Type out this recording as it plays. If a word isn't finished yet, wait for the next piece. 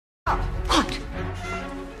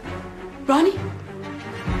Ronnie?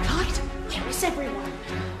 Clyde? Where is everyone?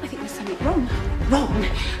 I think there's something wrong. Wrong?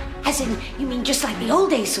 As in, you mean just like the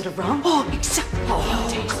old days sort of wrong? Oh, exactly like the old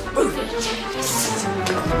days. Prove it. Yes.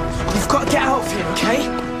 We've got to get out of here, okay?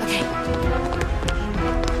 Okay.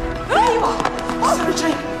 There you are! Oh, Sarah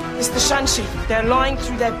Jane, it's the Shanshi. They're lying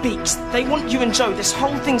through their beaks. They want you and Joe. This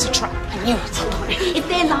whole thing's a trap. I knew it. If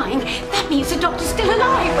they're lying, that means the doctor's still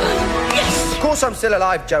alive. Yes! Of course I'm still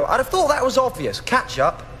alive, Joe. I'd have thought that was obvious. Catch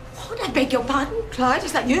up. What? I beg your pardon? Clyde,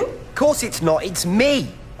 is that you? Of course it's not. It's me.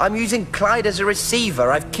 I'm using Clyde as a receiver.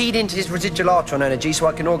 I've keyed into his residual artron energy so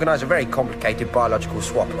I can organise a very complicated biological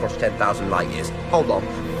swap across 10,000 light years. Hold on.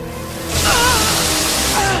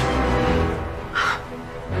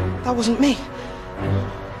 That wasn't me.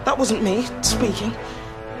 That wasn't me speaking.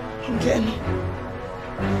 I'm getting...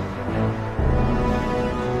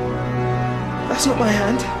 That's not my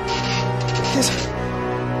hand. Because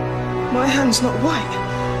my hand's not white.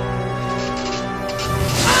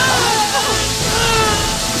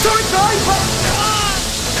 Sorry, Clyde, but...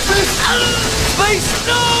 Please!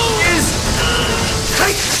 No!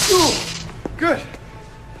 Good.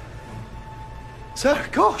 So,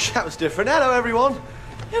 gosh, that was different. Hello, everyone.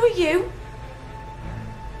 Who are you?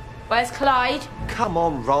 Where's Clyde? Come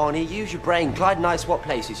on, Ronnie, use your brain. Clyde and I swap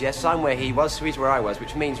places, yes? I'm where he was, so he's where I was,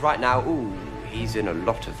 which means right now, ooh, he's in a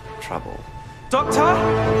lot of trouble. Doctor?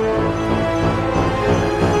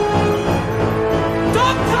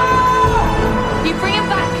 Doctor! You bring him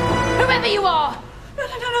back, whoever you are. No,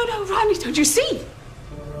 Ronnie, don't you see?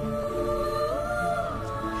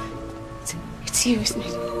 It's you, isn't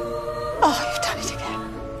it? Oh, you've done it again.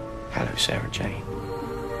 Hello, Sarah Jane.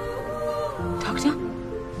 Doctor?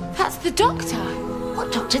 That's the doctor.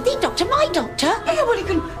 What doctor? The doctor? My doctor? Oh, well, he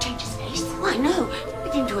couldn't change his face. Why, no.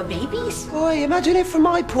 Look into a baby's. Boy, imagine it from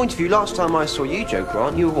my point of view. Last time I saw you, Joe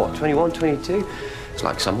Grant, you were what, 21, 22? It's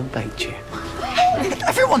like someone baked you.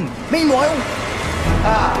 Everyone, meanwhile...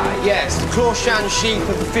 Ah, yes, the Claw-Shan sheep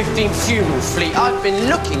of the 15th Funeral Fleet. I've been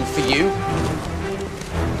looking for you.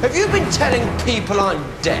 Have you been telling people I'm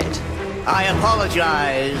dead? I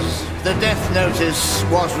apologize. The death notice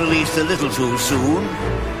was released a little too soon,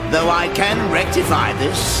 though I can rectify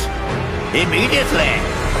this immediately.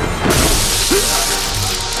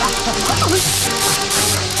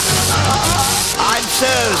 I'm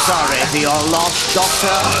so sorry for your loss,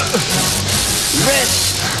 Doctor.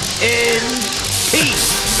 Rest in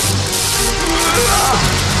peace.